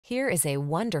Here is a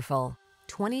wonderful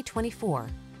 2024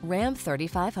 Ram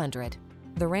 3500.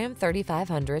 The Ram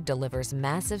 3500 delivers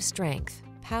massive strength,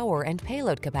 power, and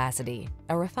payload capacity,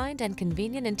 a refined and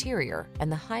convenient interior,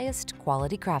 and the highest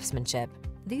quality craftsmanship.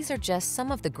 These are just some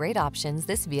of the great options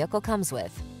this vehicle comes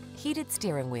with: heated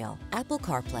steering wheel, Apple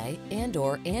CarPlay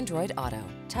and/or Android Auto,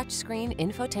 touchscreen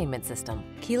infotainment system,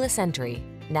 keyless entry,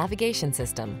 navigation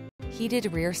system,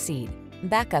 heated rear seat,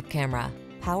 backup camera,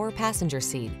 power passenger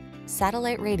seat,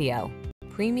 satellite radio,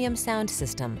 premium sound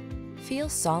system. Feel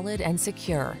solid and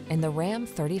secure in the Ram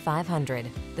 3500,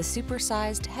 the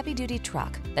supersized heavy-duty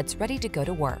truck that's ready to go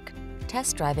to work.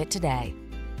 Test drive it today.